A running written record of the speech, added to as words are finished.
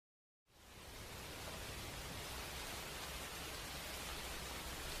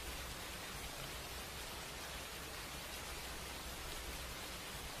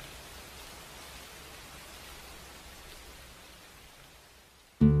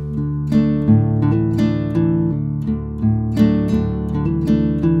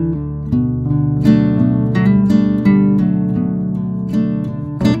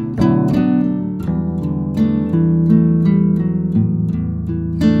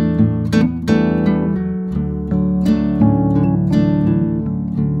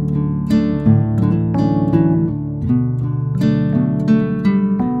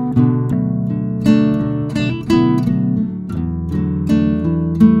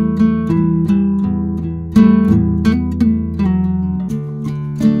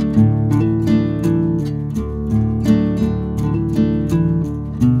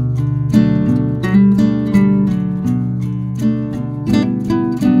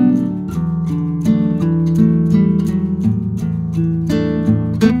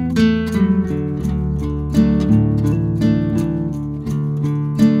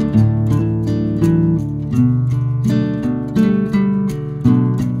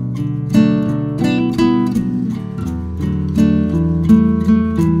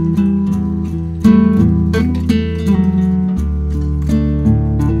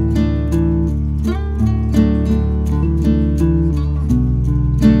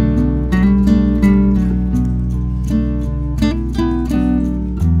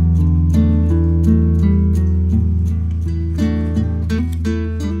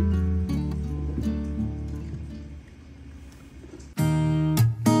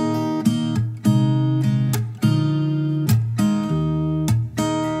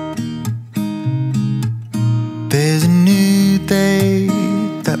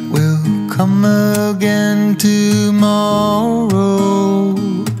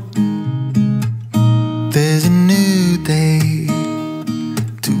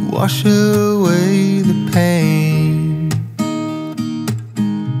wash away the pain.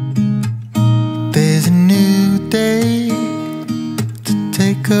 There's a new day to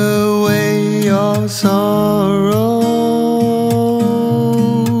take away your sorrow,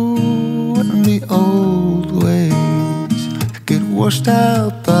 and the old ways get washed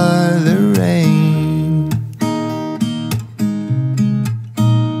out by the rain.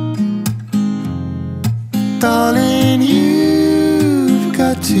 Darling, you've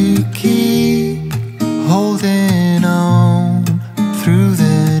got to keep holding on through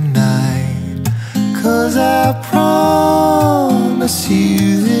the night, 'cause I promise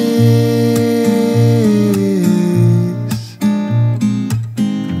you this: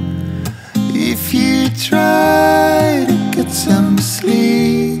 if you try to get some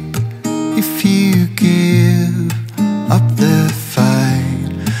sleep, if you give up the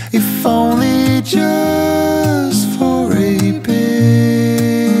fight, if only just for a bit,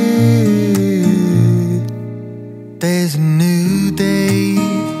 there's a new day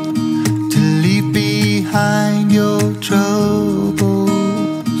to leave behind your troubles.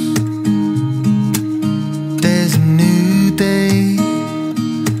 There's a new day,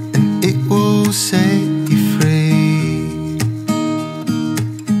 and it will set you free.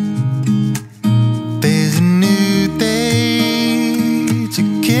 There's a new day to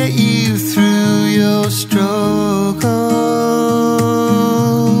get you through your struggles.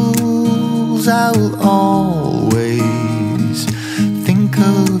 I will always think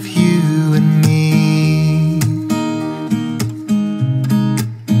of you and me.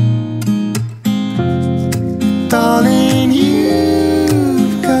 Darling,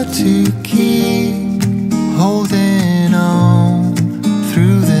 you've got to keep holding on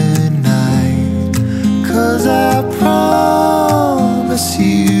through the night, 'cause I promise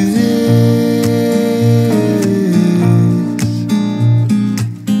you this: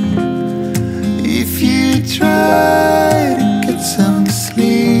 if you try to get some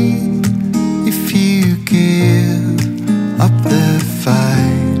sleep, if you give up the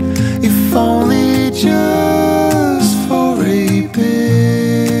fight, if only just for a bit,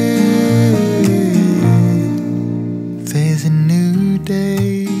 there's a new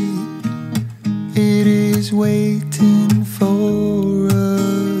day. It is waiting for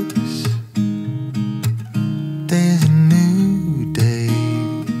us. There's a new day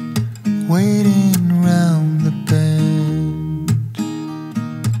waiting round the bend.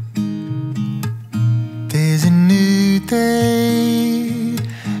 There's a new day,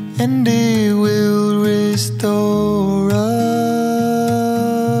 and it will restore us.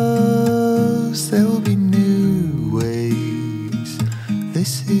 There'll be new ways.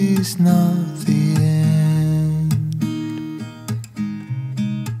 This is not the end.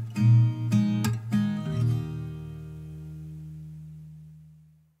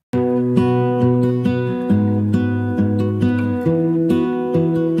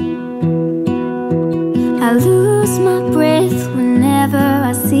 I lose my breath whenever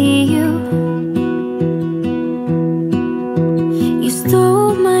I see you. You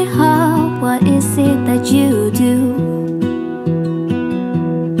stole my heart, what is it that you do?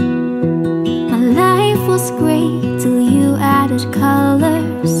 My life was great till you added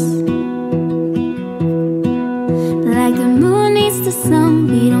colors. Like the moon needs the sun,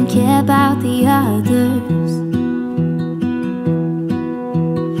 we don't care about the others.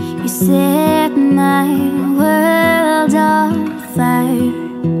 You set my world on fire.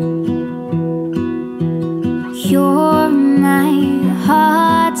 You're my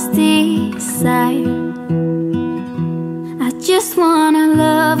heart's desire. I just wanna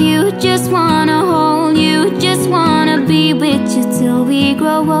love you, just wanna hold you, just wanna be with you till we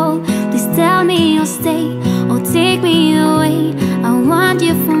grow old. Please tell me you'll stay or take me away. I want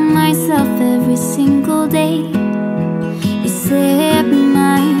you for myself every single day. You set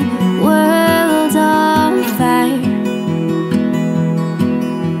my world on fire.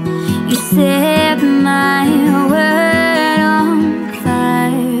 You set my world on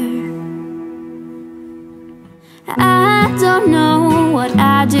fire. I don't know what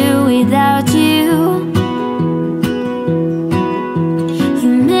I'd do without you. You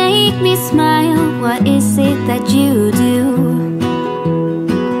make me smile, what is it that you do?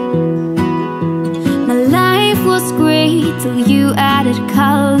 My life was great till you added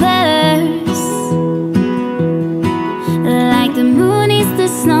colors. Like the moon is the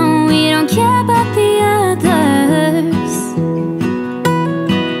snow, we don't care about the others.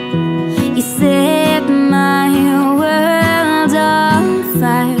 You set my world on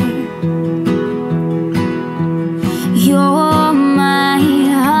fire. You're my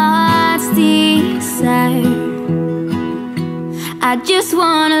heart's desire. I I just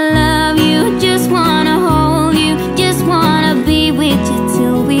wanna love you, just wanna hold you, just wanna be with you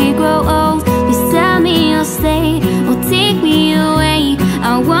till we grow old. Please tell me you'll stay or take me away.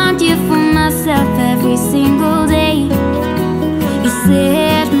 I want you for myself every single day. You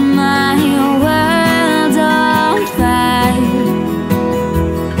set my world on fire.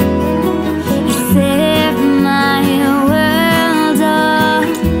 You set my world on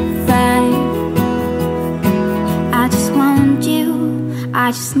fire. I just want you,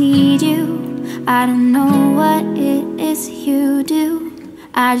 I just need you. I don't know what it is you do.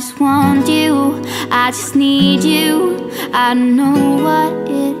 I just want you, I just need you. I don't know what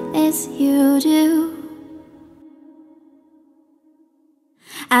it is you do.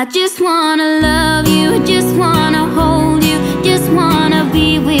 I just wanna love you, just wanna hold you, just wanna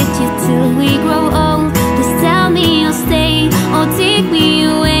be with you till we grow old. Just tell me you'll stay or take me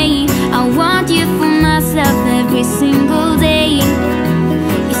away. I want you for myself every single day.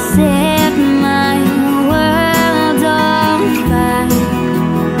 You set my world on fire.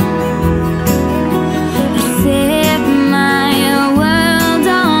 You set my world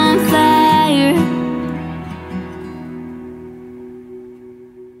on fire.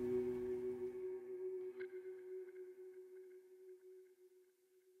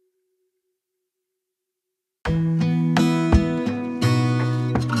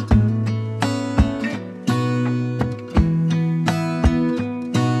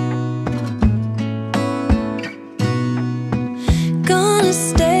 Gonna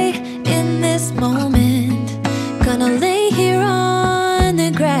stay in this moment. Gonna lay here on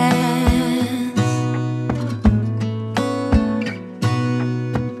the grass.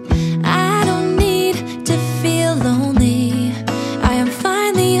 I don't need to feel lonely. I am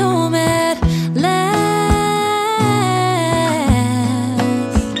finally home at last.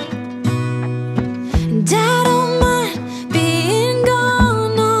 And I don't mind being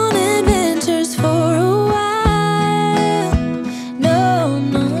gone on adventures for a while. No,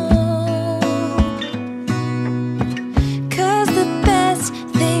 no. 'Cause the best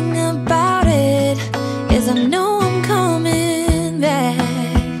thing about it is I know I'm coming back.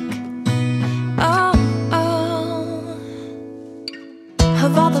 Oh, oh.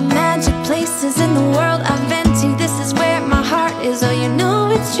 Of all the magic places in the world I've been to, this is where my heart is. Oh, you know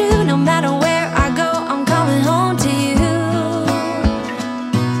it's true. No matter where I go, I'm coming home to you.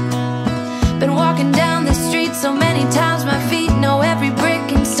 Been walking down the street so many times, my feet know every brick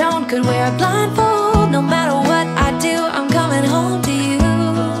and stone. Could wear a blindfold. No matter what I do, I'm coming home to you.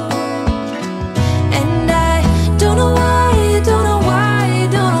 And I don't know why, don't know why,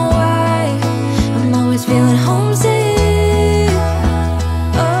 don't know why I'm always feeling homesick.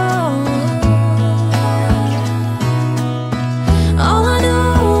 Oh, all I know,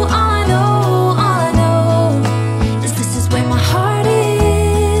 all I know, all I know is this is where my heart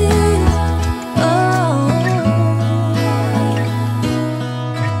is. Oh,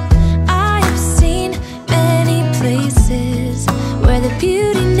 I have seen many places where the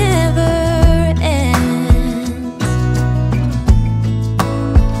beauty never ends.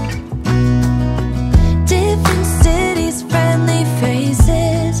 Different cities, friendly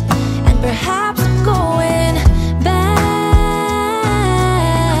faces, and perhaps I'm going back.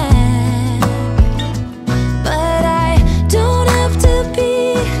 But I don't have to be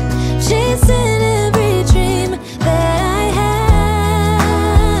chasing every dream that I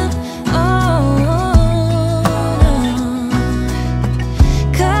have. Oh, no.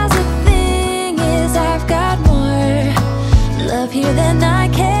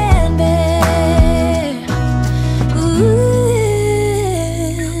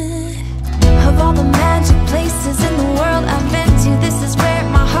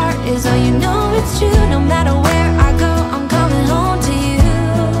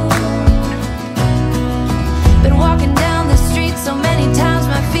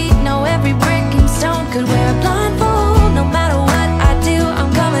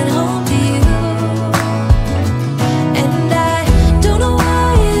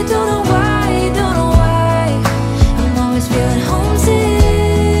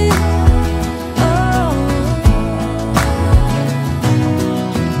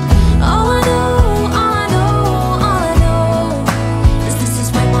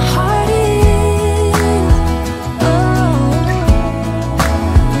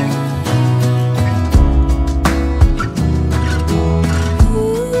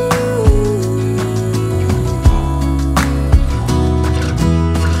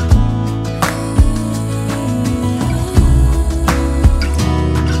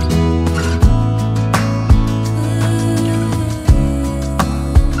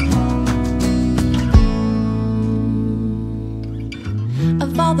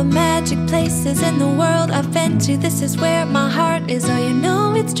 places in the world I've been to. This is where my heart is. Oh, you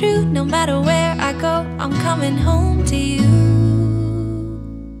know it's true. No matter where I go, I'm coming home to you.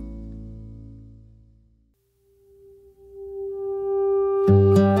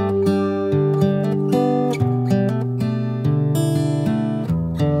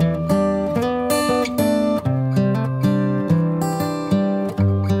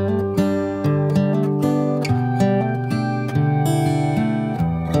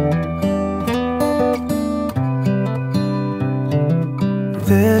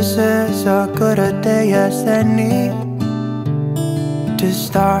 This is as good a day as any to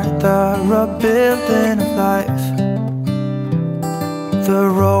start the rebuilding of life. The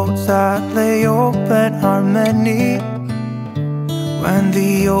roads that lay open are many when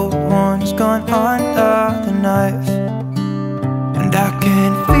the old one's gone under the knife. And I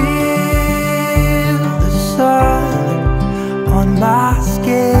can feel the sun on my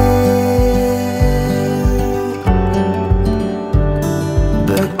skin,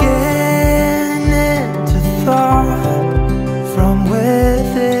 from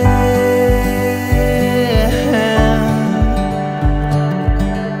within.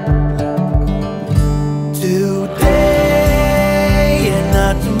 Today and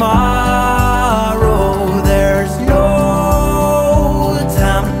not tomorrow, there's no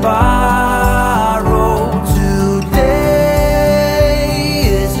time to borrow. Today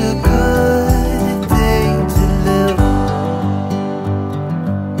is a good day to live.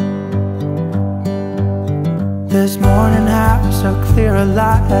 This morning has a clearer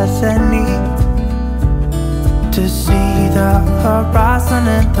light as any to see the horizon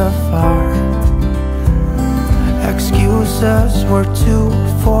in the far. Excuses were 2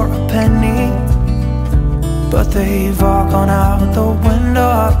 for a penny, but they've all gone out the window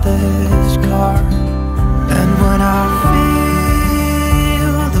of this car. And when I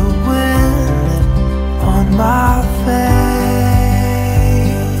feel the wind on my face,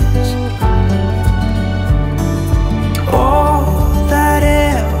 all that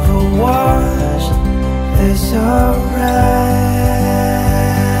ever was is a race.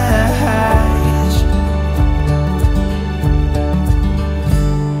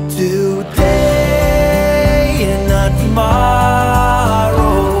 Today and not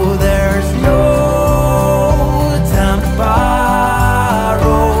tomorrow, there's no time to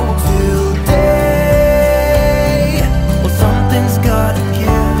borrow. Today, well, something's gotta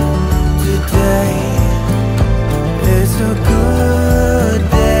give. Today is a good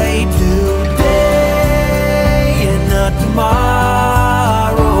day. Today and not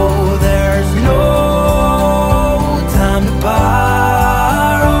tomorrow, there's no time to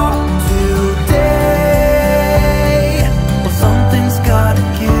borrow. Today, well, something's gotta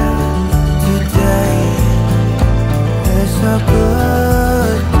give. Today is a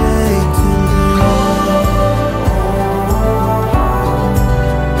good day to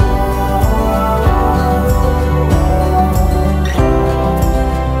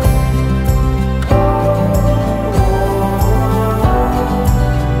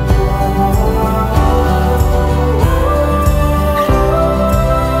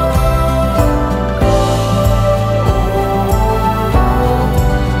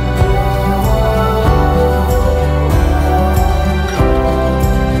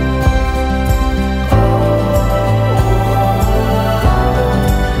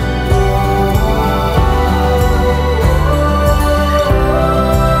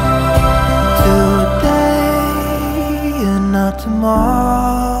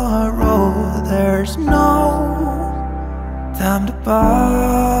tomorrow, there's no time to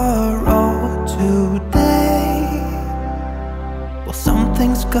borrow. Today, well,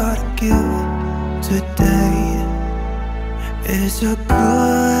 something's gotta give. Today is a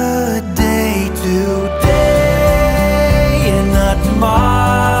good day. Today and not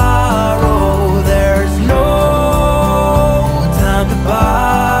tomorrow, there's no time to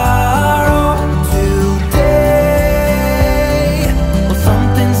borrow. Today, well,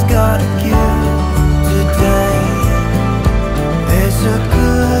 something's gotta give. Today is a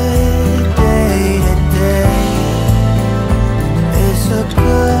good day. Today is a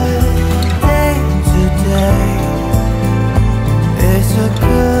good day. Today is a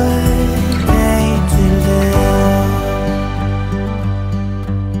good day to live.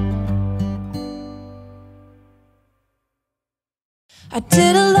 I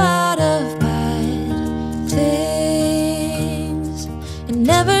did a lot of bad things, and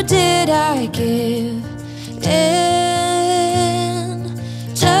never did I give in.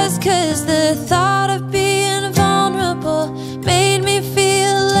 Just 'cause the thought of being vulnerable made me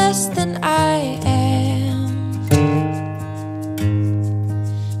feel less than I am.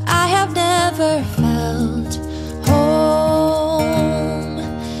 I have never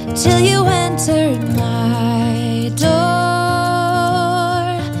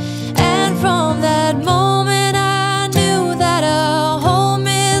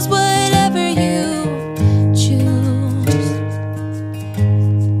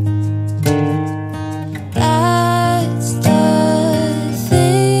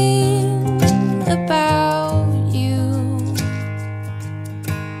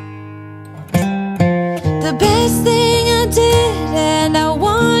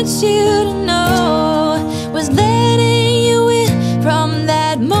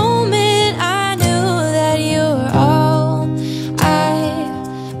moment I knew that you were all I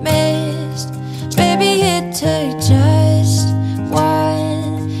missed. Baby, it took just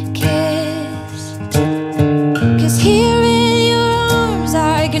one kiss. 'Cause here in your arms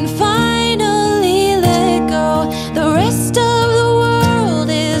I can finally let go. The rest of the world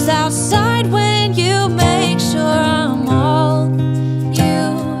is outside when you make sure I'm all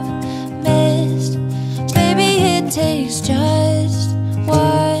you've missed. Baby, it takes just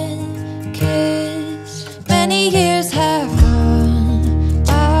one kiss. Many years have gone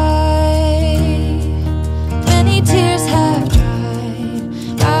by, many tears have dried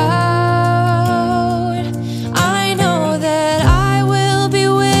out. I know that I will be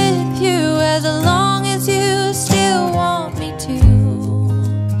with you as long as you still want me to.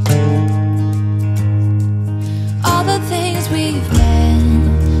 All the things we've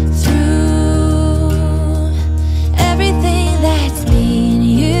been through, everything that's been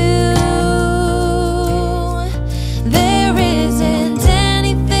you, there isn't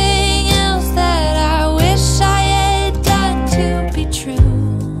anything else that I wish I had done to be true.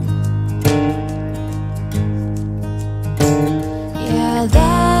 Yeah,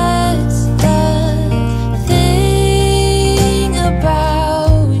 that's the thing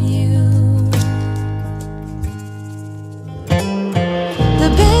about you. The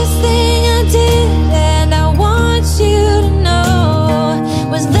best thing I did, and I want you to know,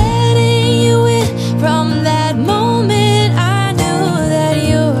 was letting you in from that moment I knew that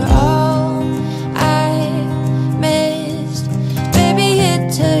you were all I missed. Baby, it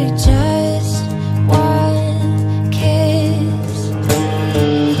took just one kiss.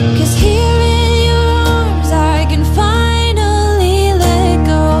 'Cause here in your arms I can finally let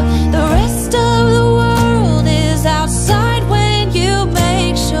go. The rest of the world is outside when you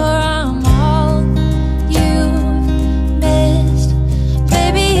make sure I'm all you've missed.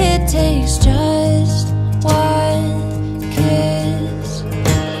 Baby, it takes just one kiss.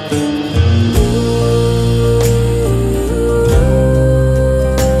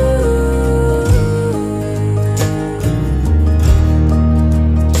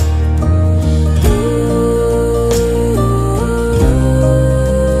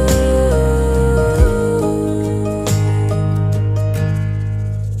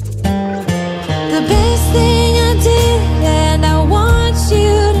 The best thing I did, and I want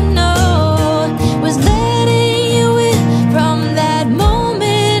you to know, was letting you in from that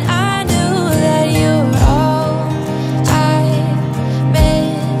moment I knew that you were all I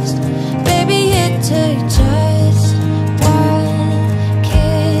missed. Baby, it took just one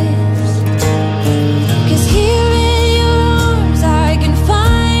kiss. 'Cause here in your arms I can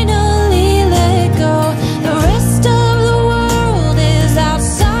finally let go. The rest of the world is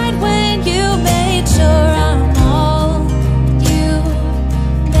outside when you made sure I'm all you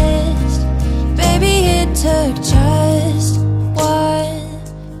missed. Baby, it took just one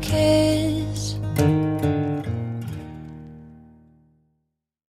kiss.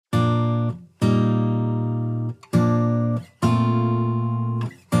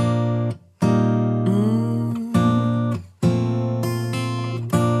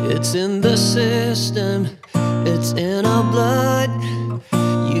 It's in the system, it's in our blood.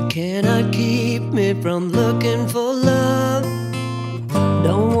 You cannot keep me from looking for love.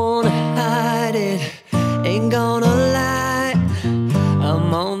 Don't wanna hide it, ain't gonna lie.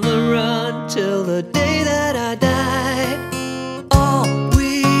 I'm on the run till the day that I die. All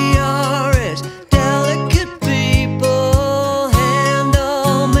we are is delicate people.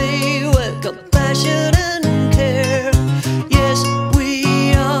 Handle me with compassion and care. Yes, we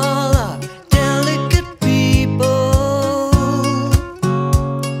all are delicate people.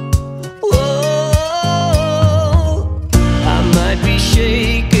 Whoa,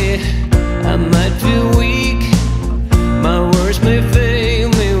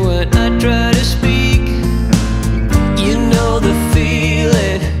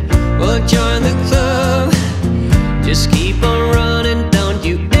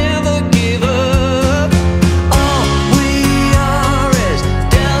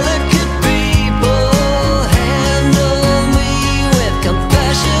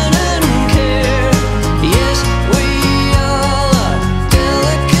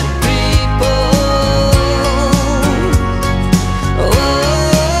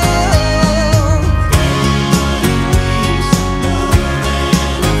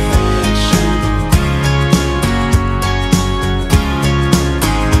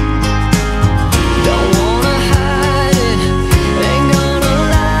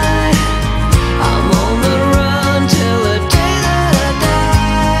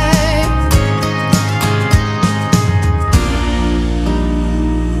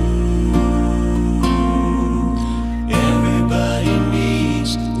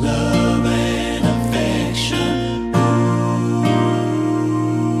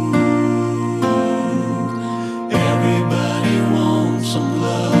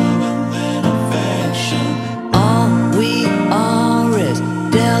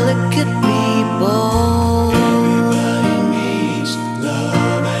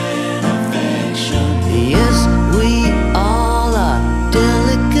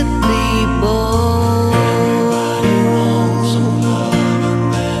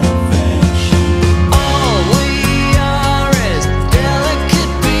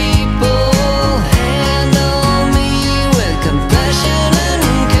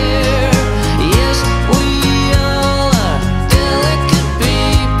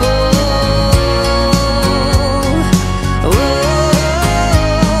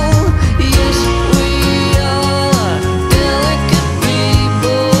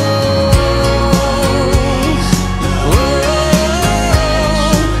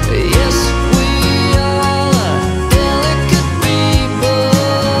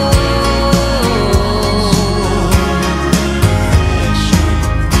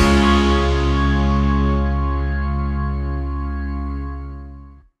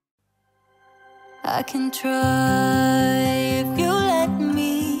 I can try if you let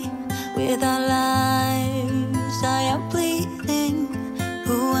me. With our lives I am bleeding.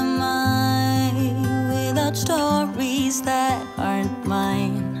 Who am I without stories that aren't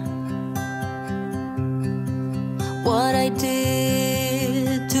mine? What I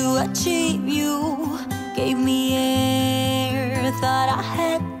did to achieve you gave me air, thought I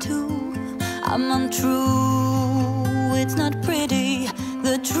had to. I'm untrue, it's not pretty,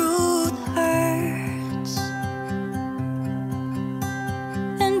 the truth hurts.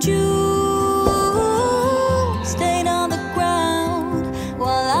 And you stayed on the ground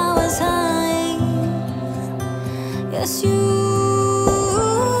while I was high. Yes, you've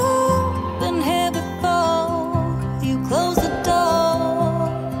been here before, you closed the door.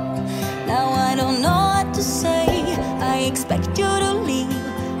 Now I don't know what to say, I expect you to leave.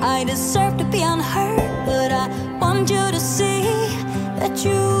 I deserve to be unheard, but I want you to see that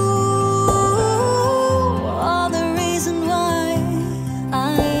you are the reason why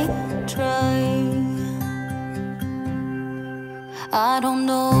I try. I don't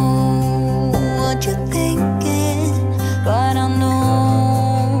know what you're thinking, but I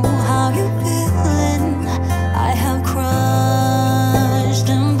know how you're feeling. I have crushed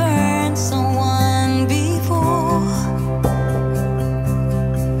and burned someone before,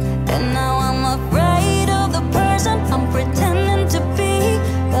 and now I'm afraid of the person I'm pretending to be.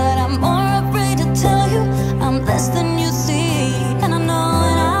 But I'm more afraid to tell you I'm less than you see. And I know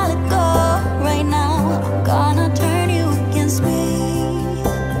when I let go right now, I'm gonna turn you against me.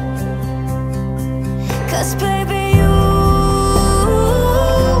 'Cause baby, you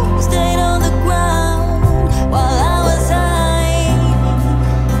stayed on the ground while I was high.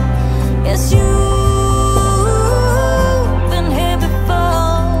 Yes, you've been here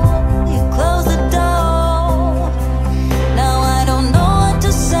before, you closed the door. Now I don't know what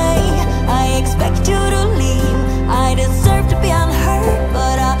to say, I expect you to leave. I deserve to be unheard,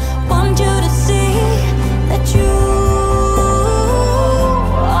 but I want you to see that you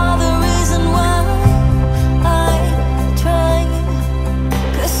are the reason why I try.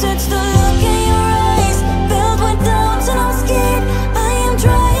 'Cause it's the look in your eyes, filled with doubts, and I'm scared. I am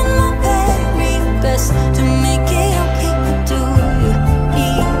trying my very best to make it okay, but do you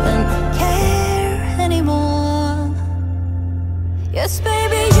even care anymore? Yes,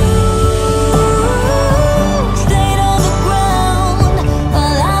 baby, you stayed on the ground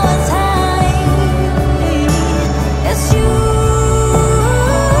while I was high. Yes, you've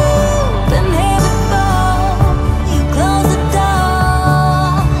been here before, you closed the door.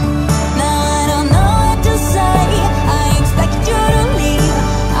 Now I don't know what to say, I expect you to leave.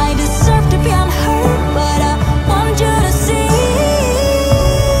 I deserve to be unheard, but I want you to see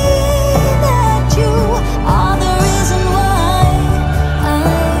that you are the reason why I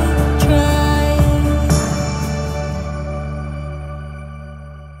try.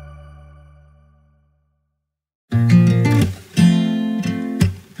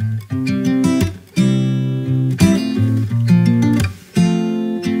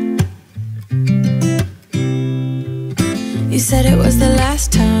 You said it was the last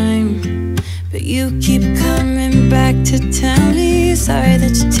time, but you keep coming back to tell me sorry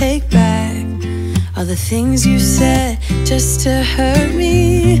that you take back all the things you said just to hurt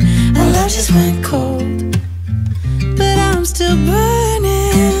me. Our love just went cold, but I'm still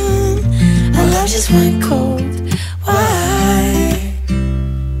burning. Our love just went cold, why?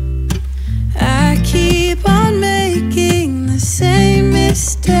 I keep on making the same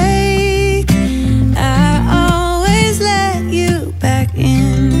mistake. I always let you back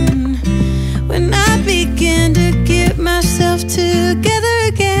in when I begin to get myself together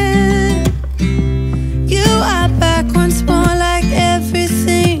again. You are back once more, like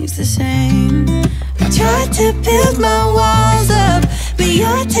everything's the same. I tried to build my walls up, but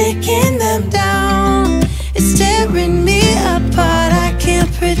you're taking them down. It's tearing me apart, I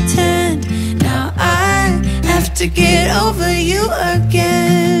can't pretend. Now I have to get over you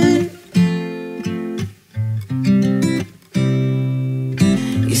again.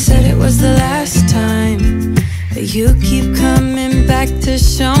 You said it was the last time, but you keep coming back to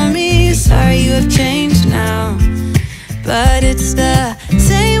show me sorry you have changed now. But it's the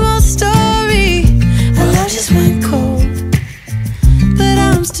same old story. Our love just went cold, but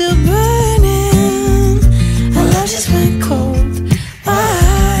I'm still burning. Our love just went cold,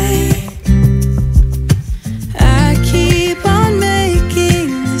 why? I keep on making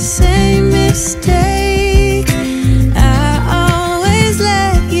the same mistake. I always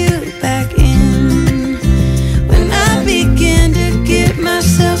let you back in when I begin to get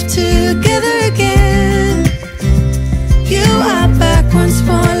myself together again. You are back once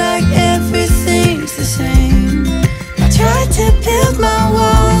more, like everything's the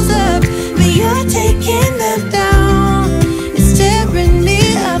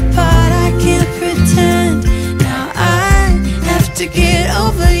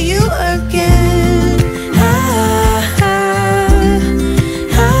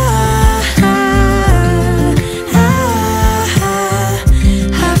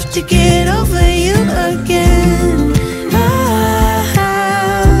to get over you again.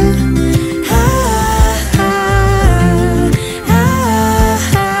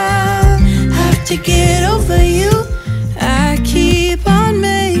 Have to get over you. I keep on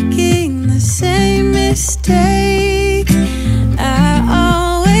making the same mistake. I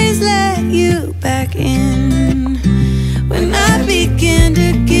always let you back in when I begin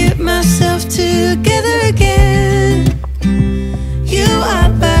to get myself together again. You are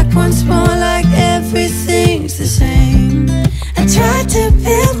back once more, like everything's the same. I tried to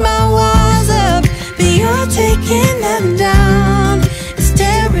build my walls up, but you're taking them down. It's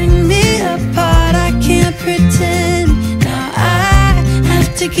tearing me apart, I can't pretend. Now I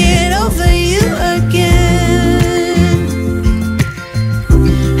have to get over you again.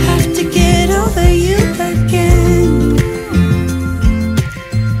 Have to get over you again.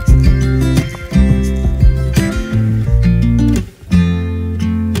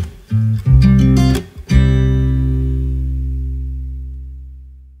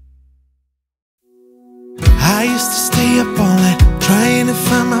 I used to stay up all night trying to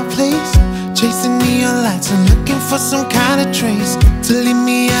find my place, chasing neon lights and looking for some kind of trace to lead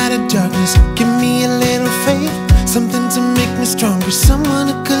me out of darkness. Give me a little faith, something to make me stronger, someone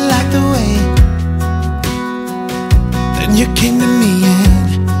who could light the way. Then you came to me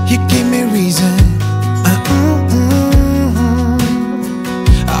and you gave me reason.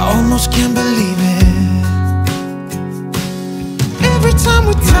 I almost can't believe it. Every time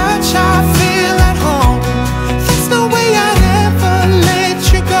we touch, I feel at home. There's no way I'd ever let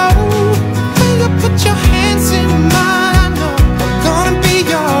you go. When you put your hands in mine, I know we're gonna be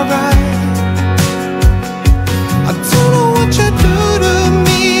alright. I don't know what you do to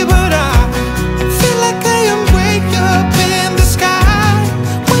me, but I feel like I am way up in the sky.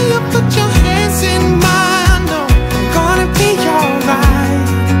 When you put your hands in mine, I know we're gonna be alright.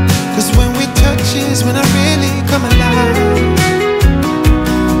 Cause when we touch is when I really come alive.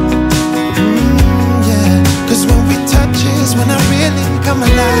 Cause when we touch is when I really come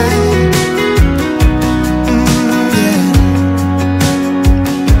alive. Yeah.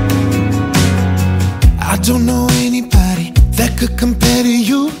 I don't know anybody that could compare to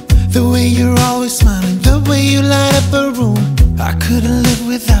you. The way you're always smiling, the way you light up a room. I couldn't live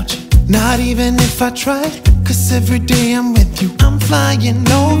without you, not even if I tried. Cause every day I'm with you, I'm flying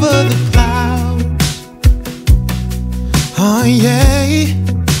over the clouds. Oh yeah,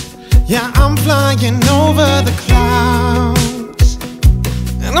 yeah, I'm flying over the clouds,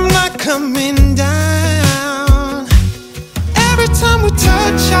 and I'm not coming down. Every time we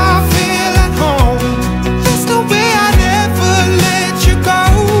touch, I feel at home. There's no way I'd ever let you go.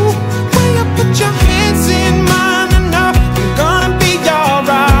 When you put your hands in mine, I know I'm gonna be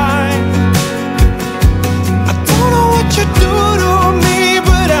alright. I don't know what you do to me,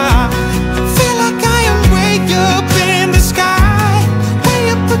 but I feel like I am way up in the sky. When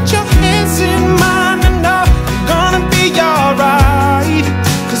you put your hands in mine, I know I'm gonna be alright.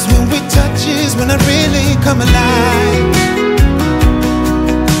 Cause when we touch is when I really come alive.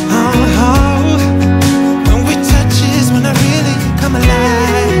 Oh, when we touch is when I really come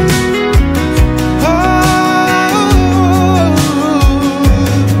alive.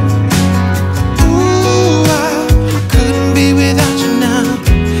 I couldn't be without you now.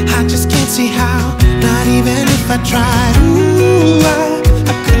 I just can't see how, not even if I tried.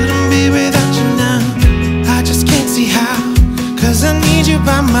 I couldn't be without you now. I just can't see how, cause I need you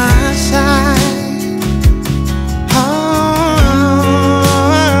by my side.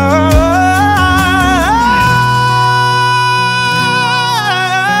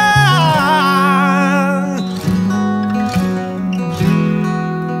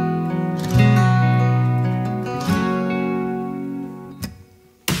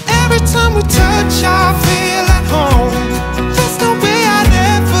 Every time we touch, I feel at home. There's no way I'd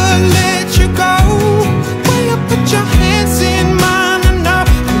ever let you go. When you put your hands in mine, I know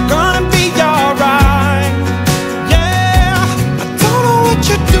I'm gonna be alright. Yeah, I don't know what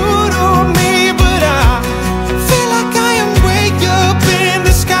you do to me, but I feel like I am way up in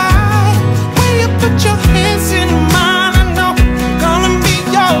the sky. When you put your hands in mine, I know I'm gonna be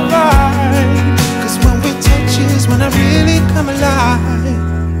alright. Cause when we touch is when I really come alive.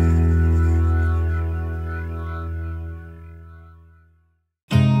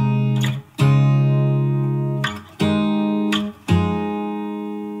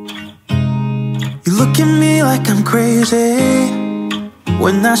 You look at me like I'm crazy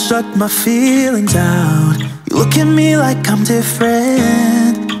when I shut my feelings out. You look at me like I'm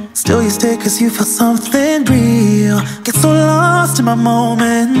different, still you stay cause you feel something real. Get so lost in my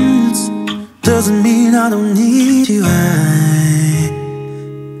moments, doesn't mean I don't need you.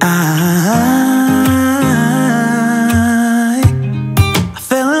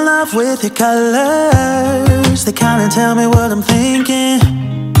 their colors, they kinda tell me what I'm thinking.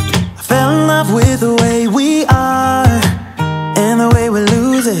 I fell in love with the way we are and the way we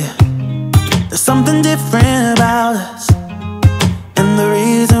lose it. There's something different about us, and the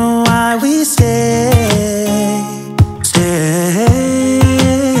reason why we stay.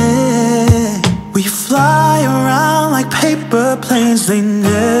 We fly around like paper planes, they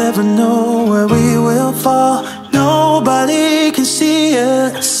never know where we will fall. Nobody can see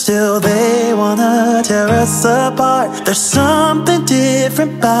us, still they wanna tear us apart. There's something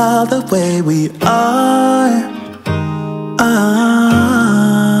different about the way we are.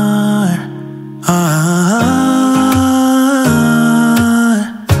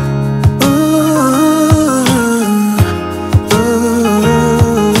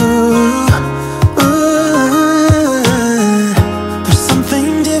 There's something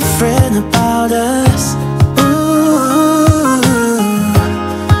different about us.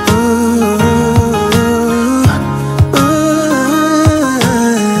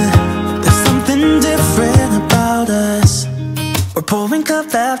 Pouring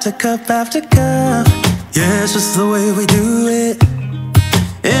cup after cup after cup. Yeah, it's just the way we do it.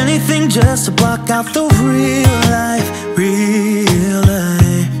 Anything just to block out the real life, real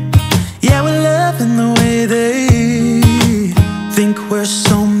life. Yeah, we're loving the way they think we're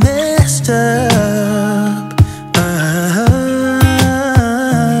so messed up.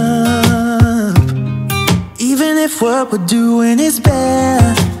 Even if what we're doing is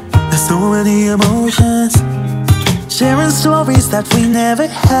bad, there's so many emotions, sharing stories that we never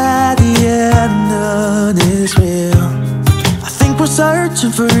had, yeah, none is real. I think we're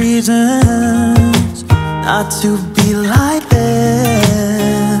searching for reasons not to be like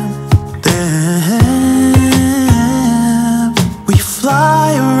them. We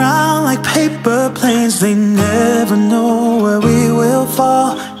fly around like paper planes, they never know where we will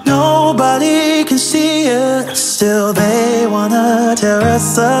fall. Nobody can see us, still they wanna tear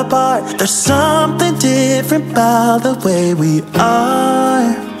us apart. There's something different about the way we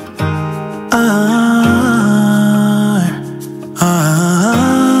are.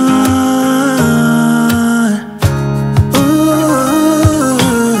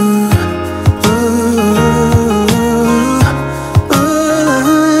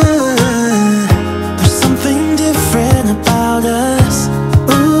 There's something different about us.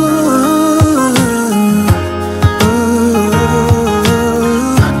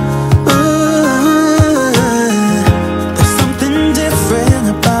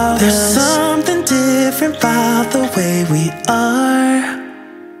 About the way we are.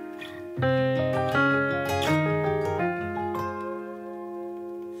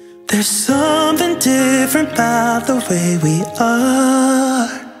 There's something different about the way we are.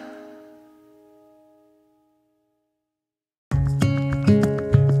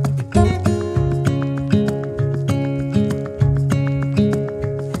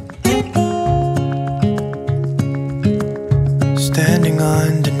 Standing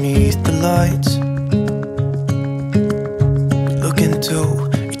underneath the lights, into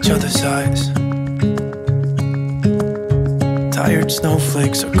each other's eyes. Tired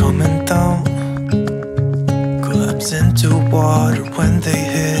snowflakes are coming down, collapse into water when they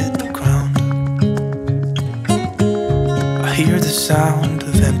hit the ground. I hear the sound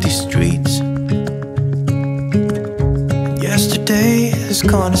of empty streets, and yesterday has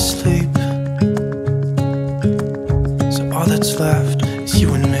gone to sleep. So all that's left is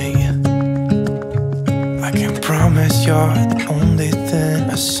you and me. I can't promise you're the only thing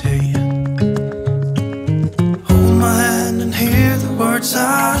I see. Hold my hand and hear the words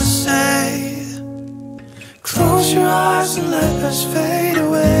I say. Close your eyes and let us fade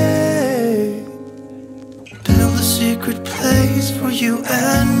away. Build a secret place for you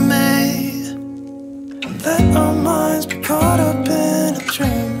and me, and let our minds be caught up in a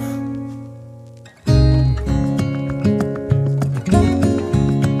dream.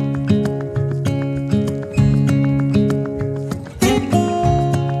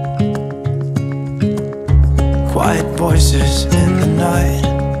 Quiet voices in the night,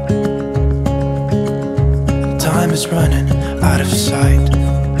 time is running out of sight.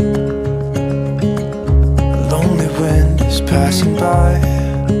 A lonely wind is passing by,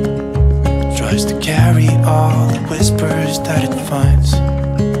 tries to carry all the whispers that it finds.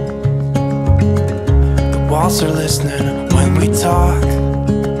 The walls are listening when we talk,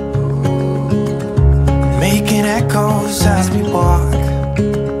 making echoes as we walk.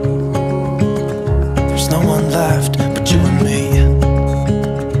 There's no one left but you and me.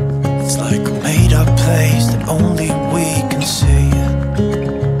 It's like a made-up place that only we can see.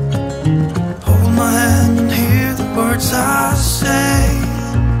 Hold my hand and hear the words I say.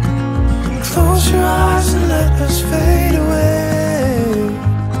 shadows fade away.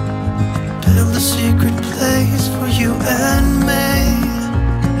 Build a secret place for you and me.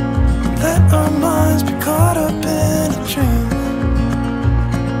 Let our minds be caught up in a dream.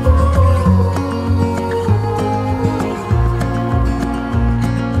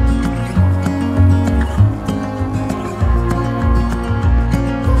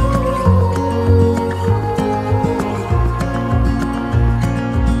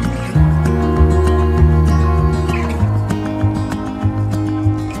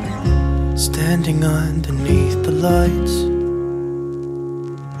 Standing underneath the lights,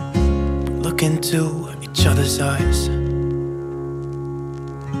 look into each other's eyes.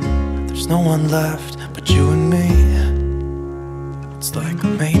 There's no one left but you and me. It's like a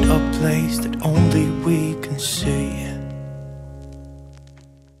made-up place that only we can see.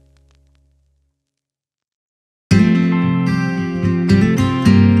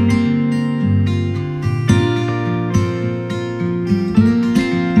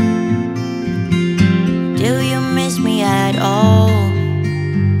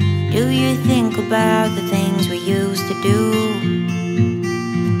 About the things we used to do.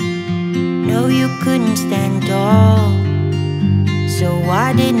 No, you couldn't stand tall. So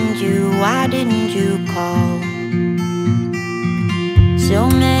why didn't you call? So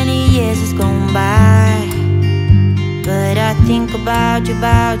many years has gone by, but I think about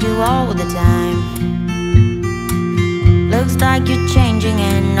you all the time. Looks like you're changing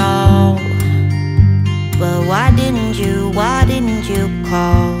and all, but why didn't you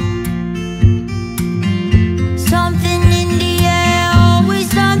call? Something in the air, always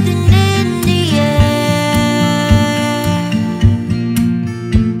something in the air.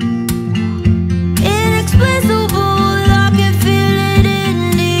 Inexplicable, I can feel it in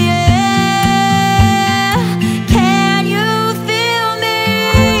the air. Can you feel me?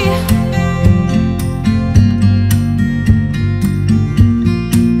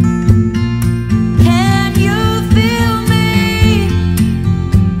 Can you feel me?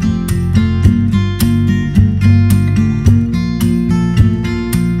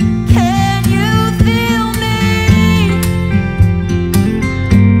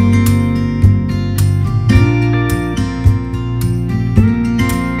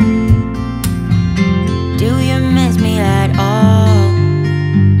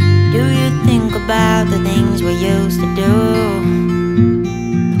 About the things we used to do.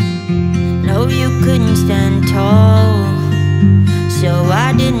 No, you couldn't stand tall. So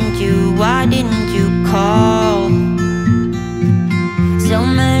why didn't you call? So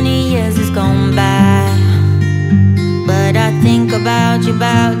many years has gone by, but I think about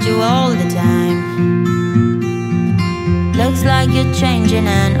you all the time. Looks like you're changing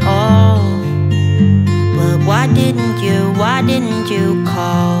and all, but why didn't you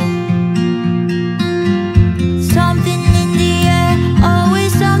call? Something in the air,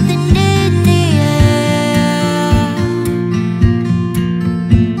 always something in the air.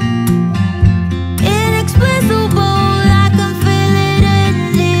 Inexplicable, I can feel it in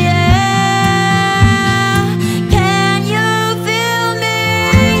the air. Can you feel me?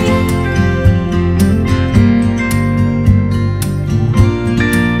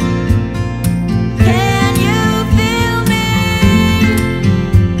 Can you feel me?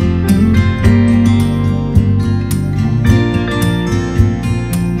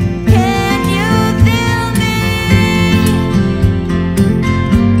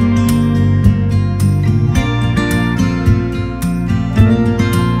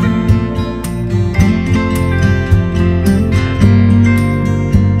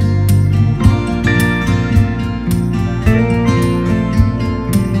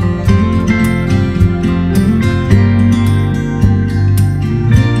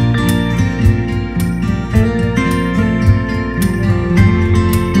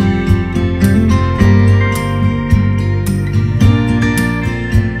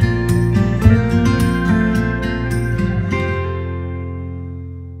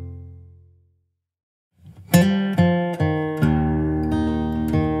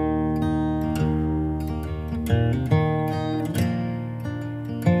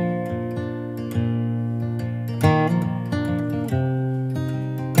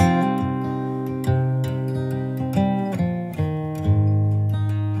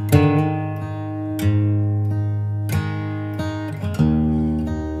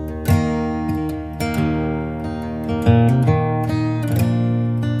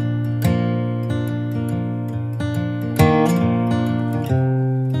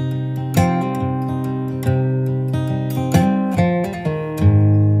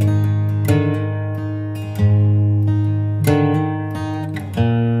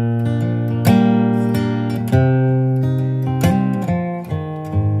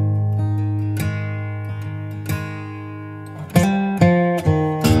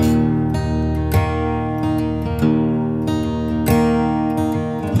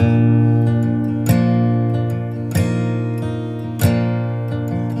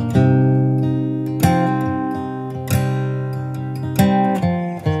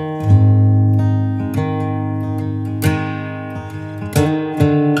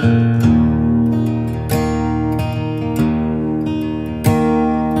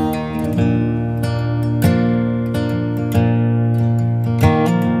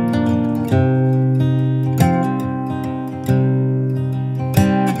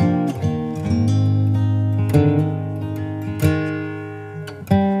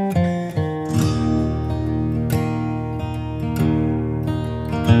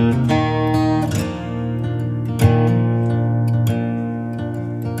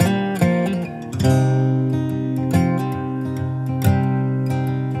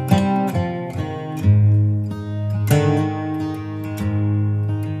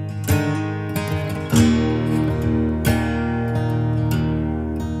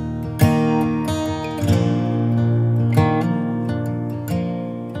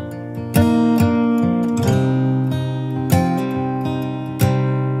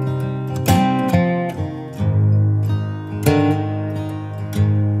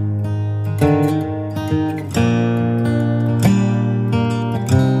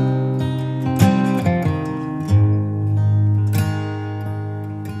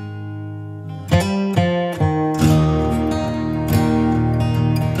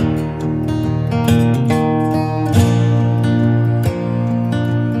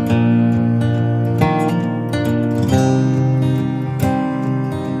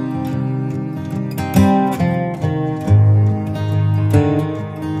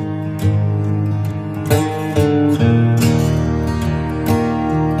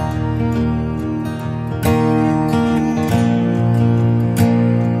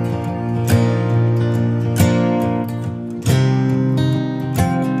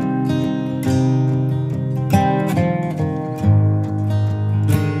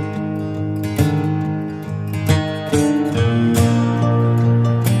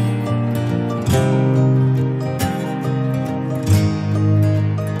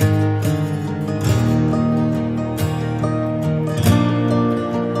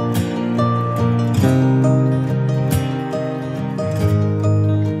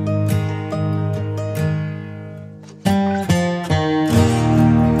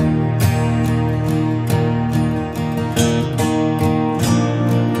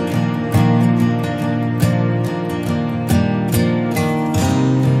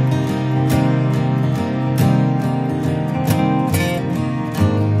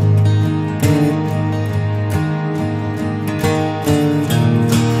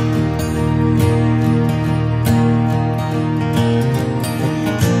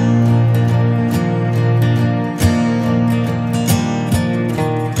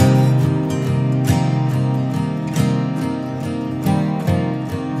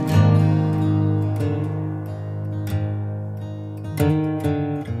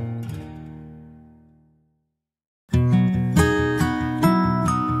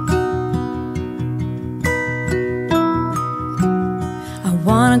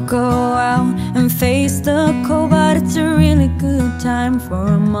 time for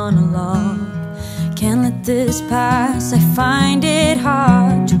a monologue. Can't let this pass, I find it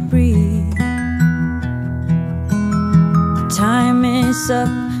hard to breathe. Time is up,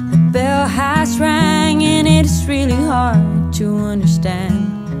 the bell has rang, and it's really hard to understand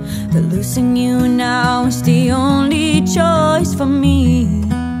that losing you now is the only choice for me.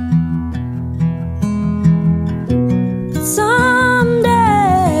 But someday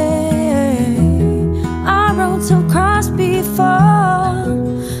our roads have crossed before,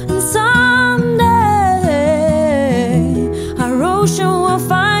 and someday our ocean will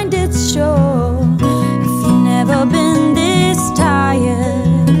find its shore. If you've never been this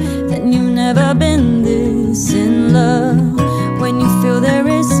tired, then you've never been this in love. When you feel there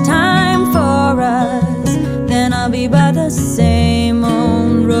is time for us, then I'll be by the same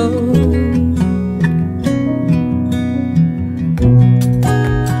old road.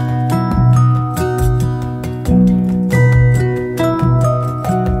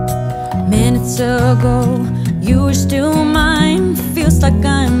 Minutes ago, you were still mine. Feels like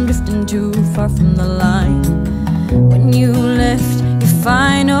I'm drifting too far from the line. When you left, your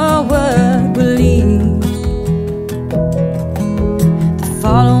final word will leave.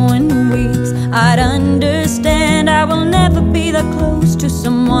 Following weeks, I'd understand I will never be that close to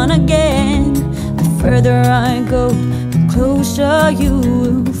someone again. The further I go, the closer you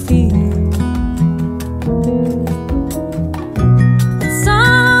will feel. But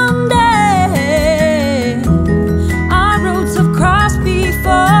someday our roads have crossed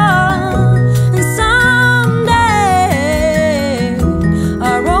before, and someday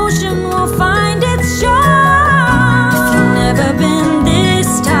our ocean will find its shore. If you've never been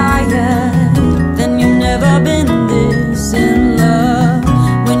then you've never been this in love.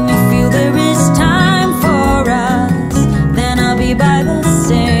 When you feel there is time for us, then I'll be by the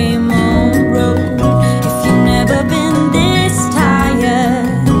same old road. If you've never been this tired,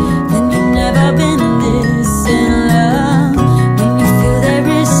 then you've never been this in love. When you feel there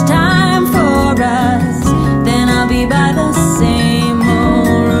is time for us, then I'll be by the same old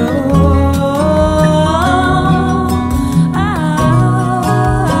road.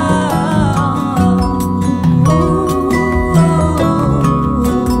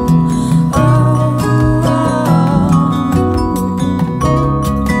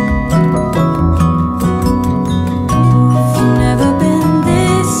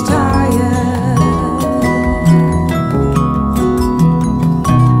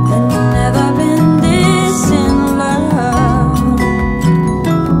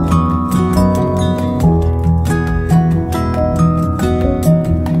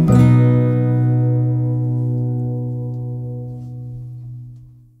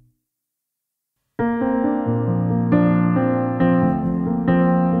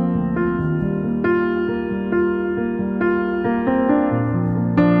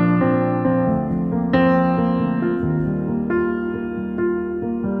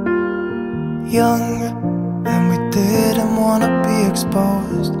 Young, and we didn't want to be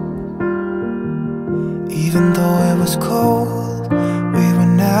exposed. Even though it was cold, we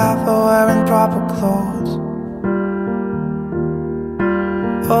were never wearing proper clothes.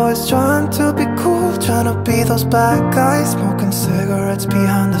 Always trying to be cool, trying to be those bad guys, smoking cigarettes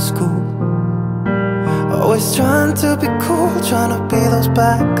behind the school. Always trying to be cool, trying to be those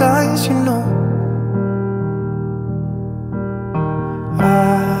bad guys, you know.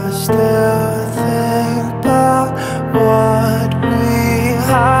 I still think about what we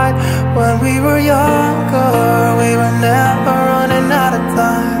had when we were younger. We were never running out of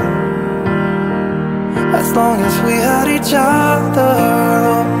time. As long as we had each other,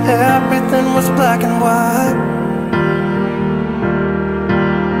 oh, everything was black and white.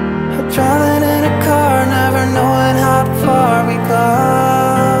 Driving in a car, never knowing how far we go.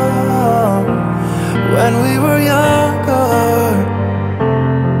 When we were younger,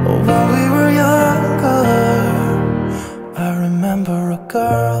 when we were younger, I remember a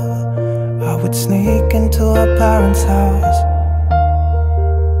girl. I would sneak into her parents' house.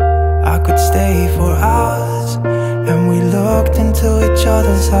 I could stay for hours, and we looked into each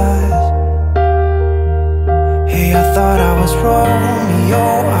other's eyes. Hey, I thought I was Romeo,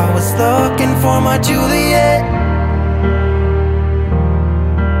 I was looking for my Juliet.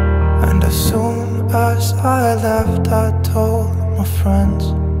 And as soon as I left, I told my friends.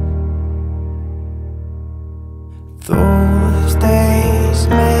 Those days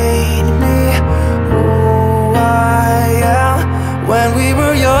made me who I am. When we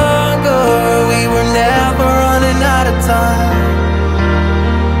were younger, we were never running out of time.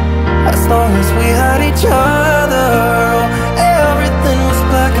 As long as we had each other, everything was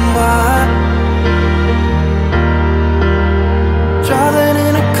black and white.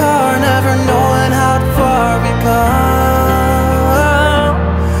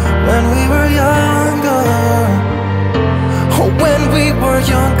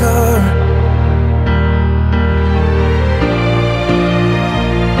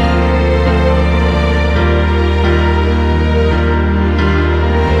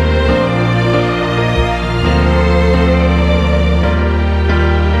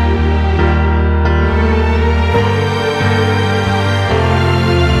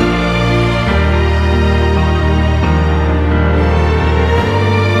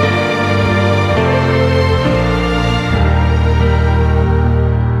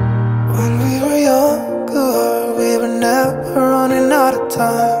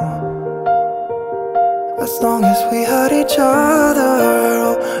 As long as we had each other,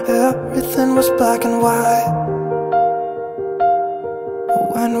 oh, everything was black and white.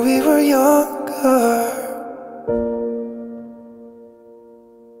 When we were younger.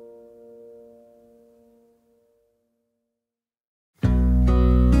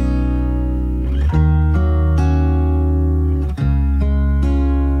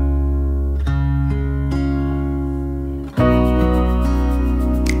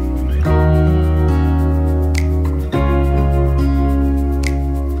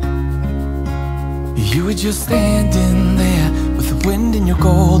 You were just standing there with the wind in your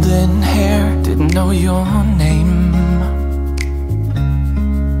golden hair. Didn't know your name,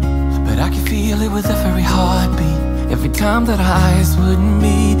 but I could feel it with every heartbeat. Every time that our eyes would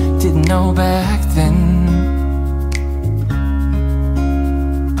meet. Didn't know back then.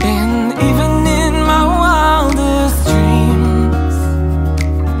 And even in my wildest dreams,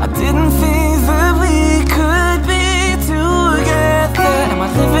 I didn't think that we could be together. Am I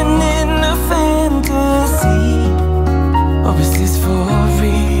living in a fantasy, or is this for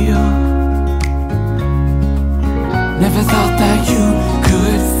real? Never thought that you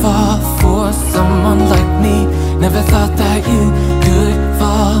could fall for someone like me. Never thought that you could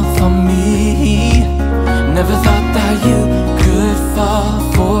fall for me. Never thought that you could fall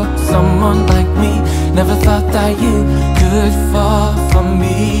for someone like me. Never thought that you could fall for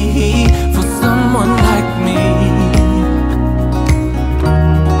me. For someone like me.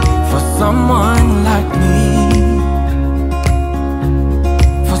 For someone like me.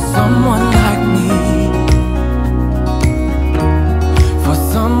 For someone like me. For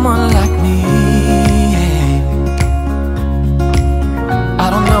someone like me. I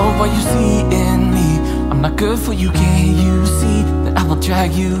don't know what you see in me. I'm not good for you, can't you see that I will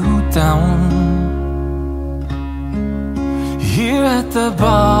drag you down? Here at the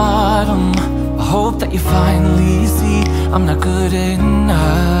bottom, I hope that you finally see I'm not good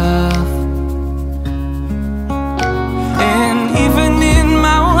enough. And even in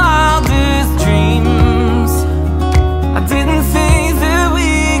my wildest dreams, I didn't think that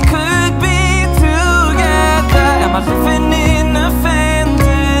we could be together. Am I living in a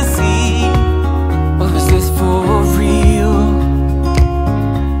fantasy, or is this for real?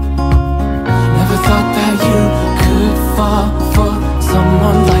 Never thought that you could fall for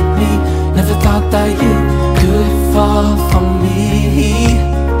someone like me. Never thought that you could fall for me.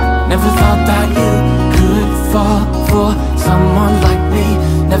 Never thought that you could fall for someone like me.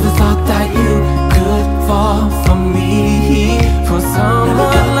 Never thought that you could fall for me. For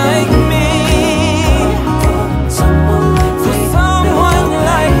someone like me. For someone like me. For someone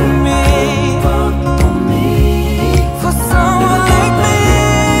like me. For someone like me.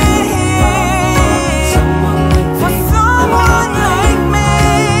 For someone like me.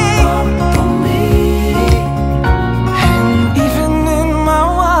 And even in my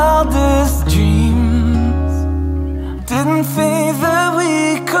wildest dreams, didn't think that we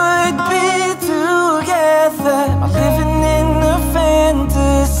could be together. Am I living in a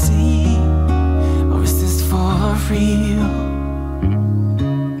fantasy, or is this for real?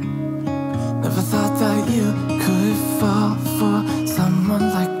 Never thought that you could fall for someone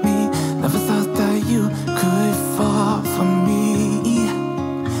like me. Never thought that you could fall for me.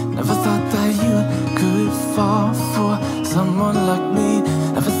 Never thought that you could fall for someone like me.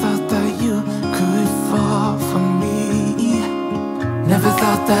 Never thought that you could fall for me. Never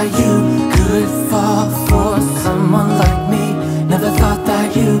thought that you could fall for someone like me. Never thought that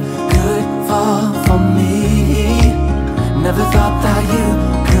you could fall for me. Never thought that you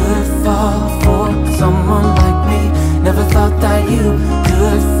could fall for someone like me. Never thought that you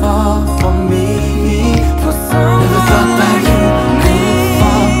could fall for me. For someone. Never thought that you could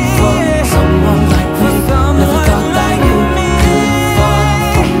fall for someone like me. Never thought that you could fall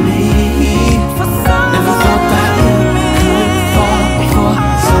for me. Never thought that you could fall for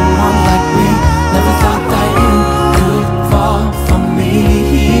someone like me. Never thought that you could fall for me.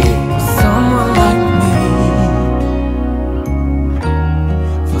 Someone like me.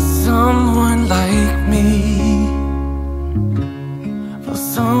 For someone like me. For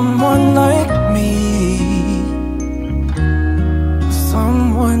someone like me. For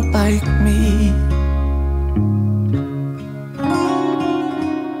someone like me.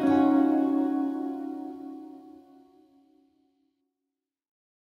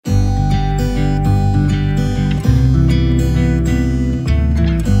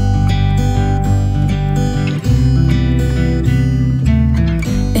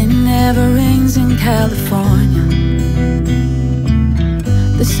 It never rains in California.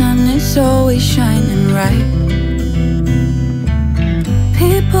 The sun is always shining bright.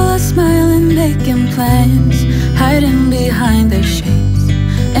 People People are smiling, making plans, hiding behind their shades,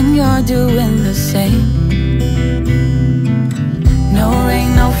 and you're doing the same. No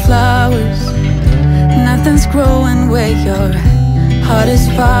rain, no flowers, nothing's growing where you're at. Heart is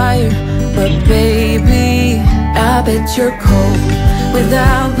fire, but baby, I bet you're cold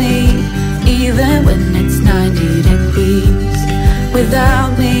without me, even when it's 90 degrees.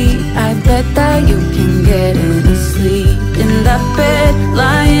 Without me, I bet that you can get any sleep in that bed,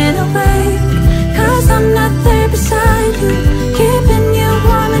 lying awake. 'Cause I'm not there beside you, keeping you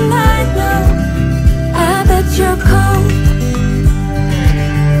warm at night. No, I bet you're cold.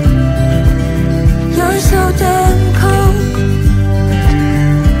 You're so damn cold.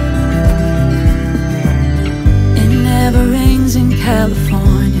 It never rains in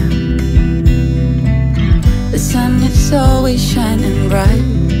California. The sun is always shining bright.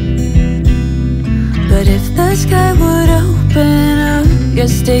 But if the sky would open up,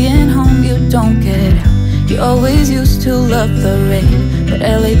 you're staying home, you don't get out. You always used to love the rain, but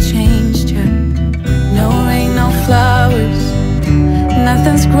LA changed you. No rain, no flowers,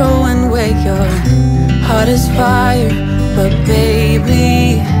 nothing's growing where you're at. Heart is fire, but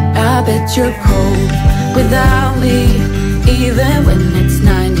baby, I bet you're cold without me, even when it's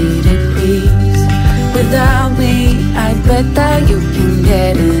 90 degrees. Without me, I bet that you can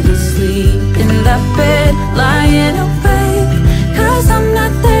get any sleep in that bed, lying awake. 'Cause I'm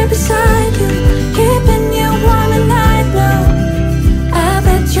not there beside you, keeping you warm at night. No, I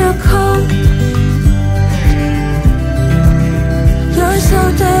bet you're cold. You're so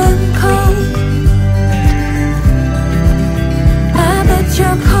damn cold. I bet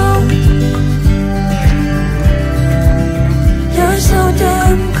you're cold. You're so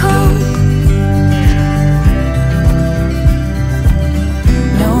damn cold.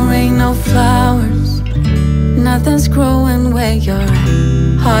 No flowers, nothing's growing where you're at.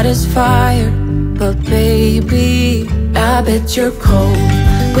 Heart is fire, but baby, I bet you're cold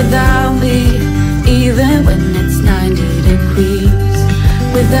without me, even when it's 90 degrees.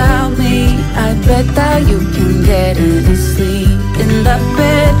 Without me, I bet that you can get any sleep in that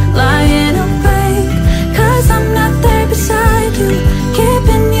bed, lying awake. 'Cause I'm not there beside you,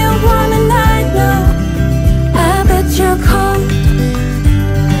 keeping you warm at night. No, I bet you're cold.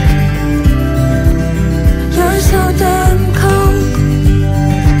 So damn cold.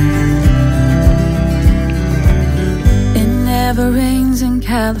 It never rains in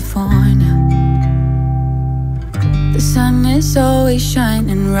California. The sun is always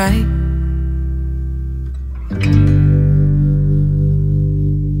shining right.